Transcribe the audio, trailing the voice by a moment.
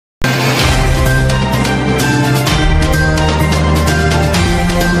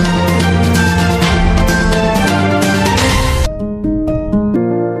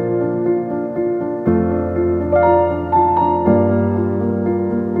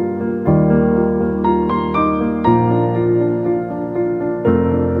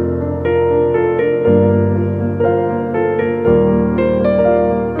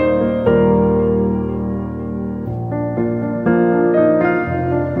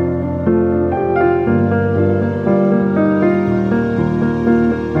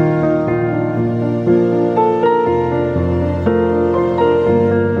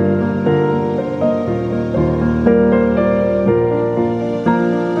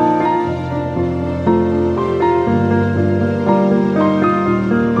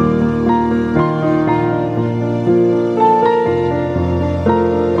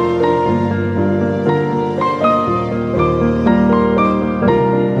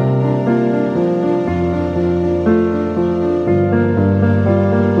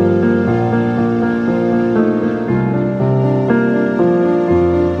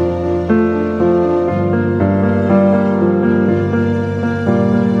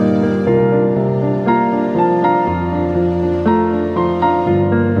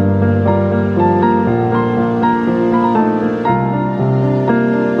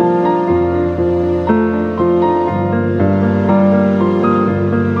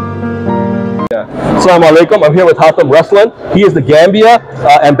Assalamu alaikum. I'm here with Hatham Ruslan. He is the Gambia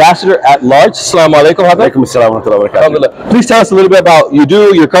ambassador at large. Assalamu alaikum, Hatham. Alaikum assalam wa rahmatullahi wa barakatuh. Please tell us a little bit about you,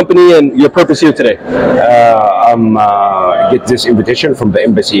 your company, and your purpose here today. Get this invitation from the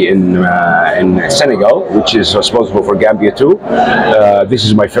embassy in Senegal, which is responsible for Gambia too. This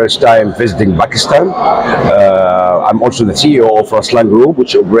is my first time visiting Pakistan. I'm also the CEO of Ruslan Group,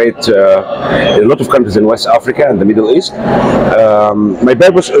 which operates in a lot of countries in West Africa and the Middle East. My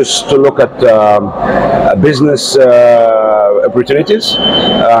purpose is to look at business opportunities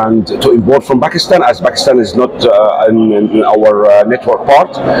and to import from Pakistan, as Pakistan is not in our network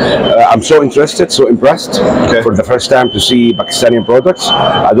part. I'm so interested, so impressed for the first time to see Pakistani products.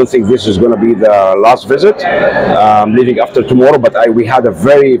 I don't think this is going to be the last visit. I'm leaving after tomorrow, but we had a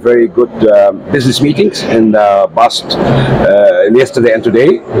very, very good business meetings in the past yesterday and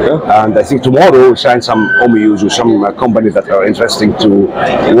today, and I think tomorrow we'll sign some MOUs with some companies that are interesting to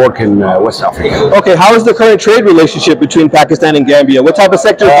work in West Africa. Okay, how is the current trade relationship between Pakistan and Gambia? What type of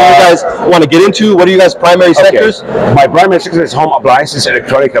sectors do you guys want to get into? What are you guys' primary sectors? My primary sector is home appliances,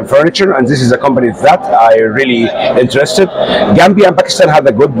 electronic and furniture, and this is a company that I really interested. Gambia and Pakistan have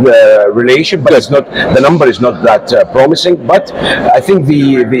a good relation, but it's not, the number is not that promising. But I think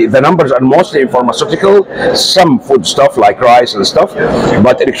the numbers are mostly in pharmaceutical, some food stuff like rice and stuff.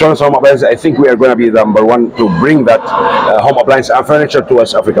 But electronics, home appliances, I think we are going to be the number one to bring that home appliance and furniture to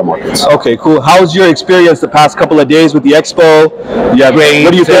West Africa markets. Okay, cool. How's your experience the past couple of days with the expo? Yeah, great.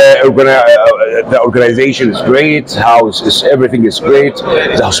 What do you think? The organization is great. Everything is great.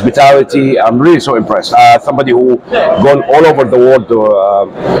 The hospitality, I'm really so impressed. Somebody who gone all over the world to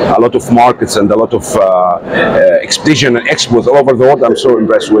a lot of markets and a lot of exhibition and expos all over the world. I'm so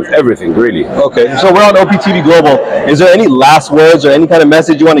impressed with everything, really. Okay, so we're on OpTv Global. Is there any last words or any kind of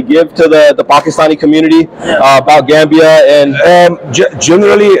message you want to give to the Pakistani community about Gambia? And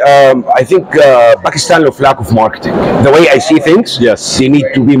generally, I think Pakistan looks lack of marketing. The way I see things, yes, they need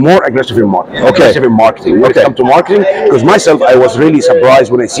to be more aggressive in marketing. Aggressive in marketing. When it comes to marketing, because myself, I was really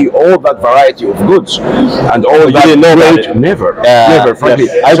surprised when I see all that variety of goods and all that. You didn't know about it? Never, frankly.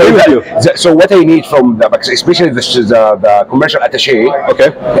 Yes. I agree with you. So what I need from the, especially the commercial attaché,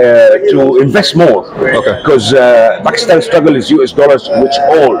 to invest more. Because Pakistan's struggle is US dollars, which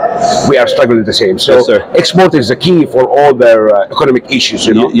all we are struggling the same. So export is the key for all their economic issues.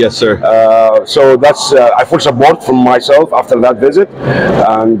 You know. Yes, sir. So that's I full support from myself after that visit,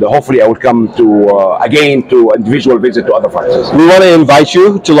 and hopefully I will come to again to individual visit to other factories. We want to invite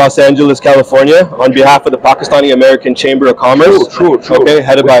you to Los Angeles, California, on behalf of the Pakistani American Chamber of Commerce. True. Okay,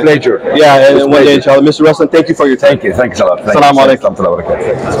 headed by pleasure. Yeah, and one day, inshallah. Mr. Ruslan, thank you for your time. Thanks a lot. Assalamu alaikum.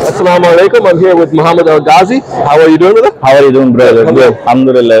 Assalamu alaikum. I'm here with Muhammad Al Ghazi. How are you doing, brother? How are you doing, brother? Good.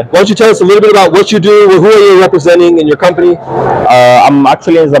 Alhamdulillah. Why don't you tell us a little bit about what you do? Who are you representing in your company? I'm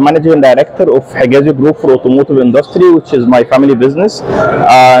actually the managing director of Higazi Group for automotive industry, which is my family business,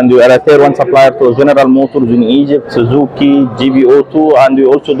 and we are a tier 1 supplier to General Motors in Egypt, Suzuki, GBO2, and we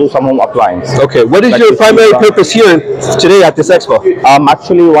also do some home appliance. Okay, what is your primary purpose here today at this expo? I'm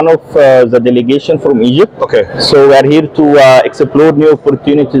actually one of the delegation from Egypt. Okay. So we are here to explore new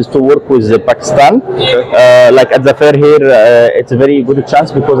opportunities to work with Pakistan. Okay. Like at the fair here, it's a very good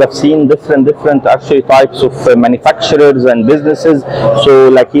chance because I've seen different actually types of manufacturers and businesses. So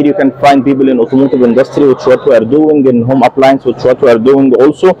like here you can find people in automotive industry, which what we are doing, in home appliance, which what we are doing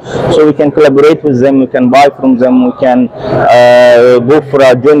also. So we can collaborate with them, we can buy from them, we can go for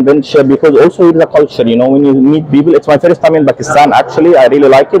a joint venture, because also it's a culture, you know, when you meet people. It's my first time in Pakistan actually. I really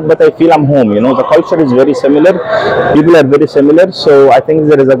like it, but I feel I'm home, you know. The culture is very similar, people are very similar, so I think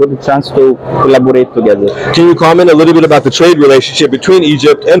there is a good chance to collaborate together. Can you comment a little bit about the trade relationship between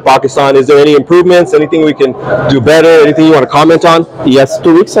Egypt and Pakistan? Is there any improvements, anything we can do better, anything you want to comment on? Yes,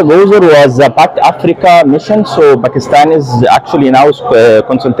 2 weeks ago there was a Part Africa mission, so Pakistan is actually now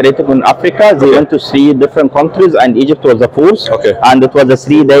concentrated on Africa. They went to 3 different countries and Egypt was the 4th. Okay. And it was a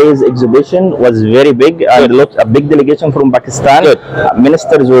 3 days exhibition, was very big, and a big delegation from Pakistan.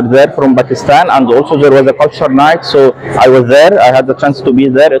 Ministers were there from Pakistan, and also there was a culture night, so I was there. I had the chance to be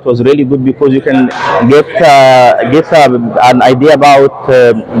there. It was really good because you can get an idea about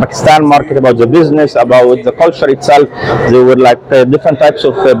Pakistan market, about the business, about the culture itself. There were like different types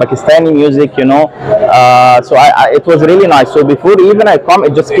of Pakistani music, you know. So it was really nice. So before even I come,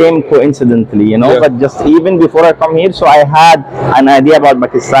 it just came coincidentally, you know. But just even before I come here, so I had an idea about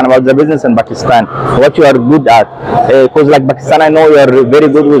Pakistan, about the business in Pakistan. what you are good at. Because like Pakistan, I know you are very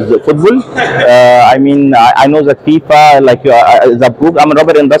good with football. I mean, I know that FIFA, like you are is approved. I'm a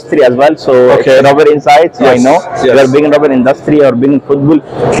rubber industry as well, so Okay. it's rubber inside. So I know you are big in rubber industry. You are big in football.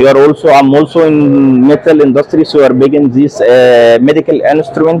 You are also. I'm also in metal industry, so you are big in these medical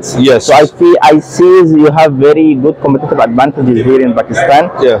instruments. Yes. So I see you have very good competitive advantages here in Pakistan.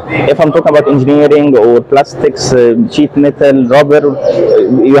 Yeah. If I'm talking about engineering or plastics, sheet metal, rubber,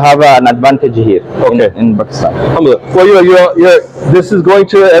 you have an advantage here in Pakistan. Well, this is going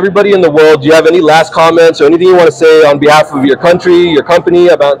to everybody in the world. Do you have any last comments or anything you want to say on behalf of your country, your company,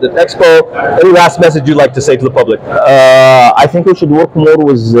 about the expo? Any last message you'd like to say to the public? I think we should work more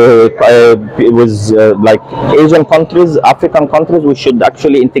with like Asian countries, African countries. We should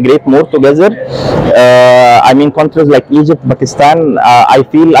actually integrate more together. I mean, countries like Egypt, Pakistan. I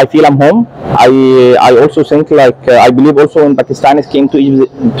feel I'm home. I also think like I believe also when Pakistanis came to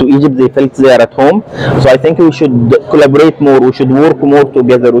Egypt, they felt they are at home. So I think we should collaborate more. We should work more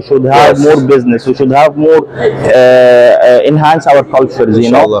together. We should have more business. We should have more enhance our cultures.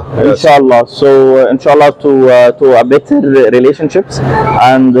 Inshallah. Inshallah. So inshallah to a better relationships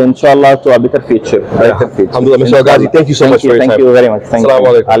and inshallah to a better future. Alhamdulillah, Mr. Ghazi, thank you so much for your time. Thank you very much. Thank you. Assalamu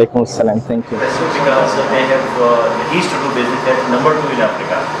alaikum. Alaikum assalam. Thank you. So because they have the east to do business at number 2 in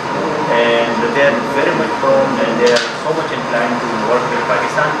Africa, and they are very much prone and they are so much inclined to work with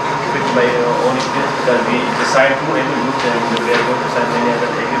Pakistan, which by own experience, because we decided to MOU and we are going to sign many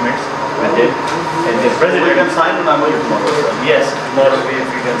other agreements with them. And the president, we can sign an MOU tomorrow. Yes, tomorrow if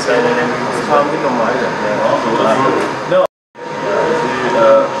we can sign an MOU. No.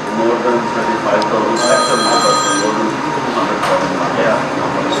 More than 35,000 sector members and more than 200,000. Yeah.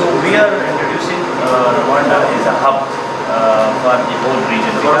 So we are introducing Rwanda as a hub for the whole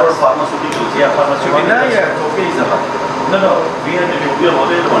region. What about pharmaceuticals? Yeah, pharmaceuticals. Yeah, okay, is a hub. No, we are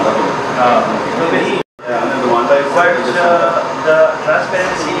only Rwanda. Rwanda is the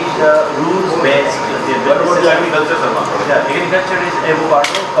transparency, the rules based. What about the agriculture, sir? Yeah, agriculture is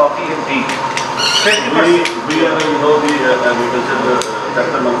avocado, coffee, and tea. We are, the agriculture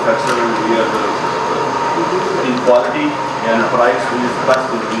sector manufacturer, and we are in quality and price, we is best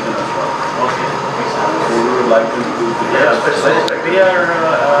in the region as well. Okay. So we would like to do We are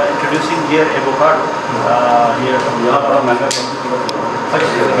introducing here avocado here from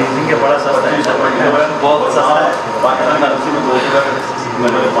ये बड़ा सस्ता है, बहुत सस्ता है।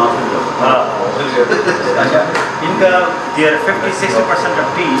 इनका their 50-60% of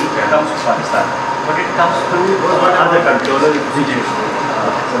tea comes from Pakistan, but it comes through other countries.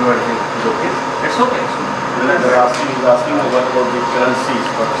 It's okay. They're asking what about the currency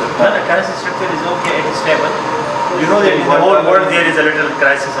structure? No, the currency structure is okay, it is stable. You know that in the whole world there is a little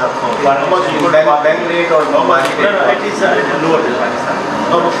crisis of How much you could bank rate or no money rate? No, it is a little lower than Pakistan.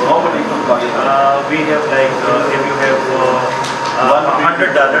 How much you could Pakistan? We have like, if you have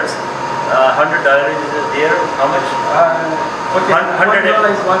 $100, $100 is there, how much? $100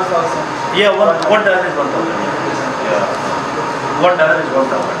 is 1,000. Yeah, $1 is 1,000. Yeah. $1 is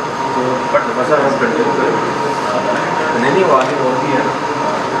 1,000. But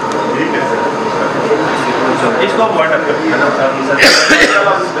इसको word up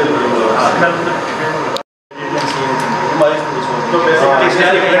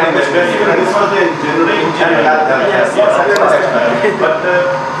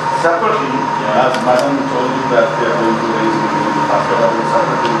separately, as Madam told you that they are going to raise the faster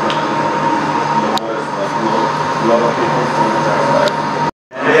separately, a lot of people from the side.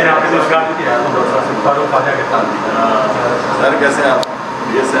 Sir कैसे आप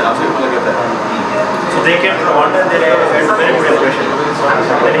ये से आपसे कौन लगता है? So they came from Rwanda and they had a very good impression.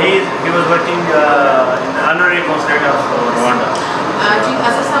 And he was working in the honorary consulate of Rwanda.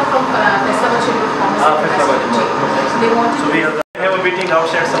 From they want So we have a meeting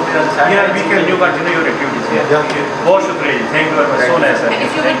outside somewhere on the side. Yeah, we can. You continue your activities here. बहुत शुक्रिया. Thank you very much. So nice. And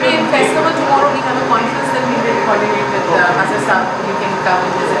if you will be in festival tomorrow, we have a conference that we will coordinate with Azza. You can come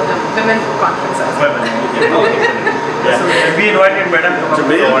and visit the women conference. Yes. We invited Madam to come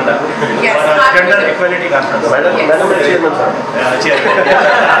to Rwanda. Yes. Gender equality conference. Madam is chairman, sir. Chairman.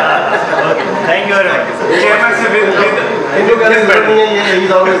 Okay. Thank you very much. Chairman से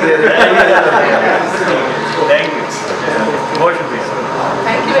he's always there. Thank you. बहुत शुक्रिया.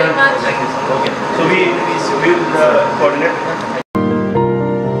 Thank you very much. Okay. So we will coordinate.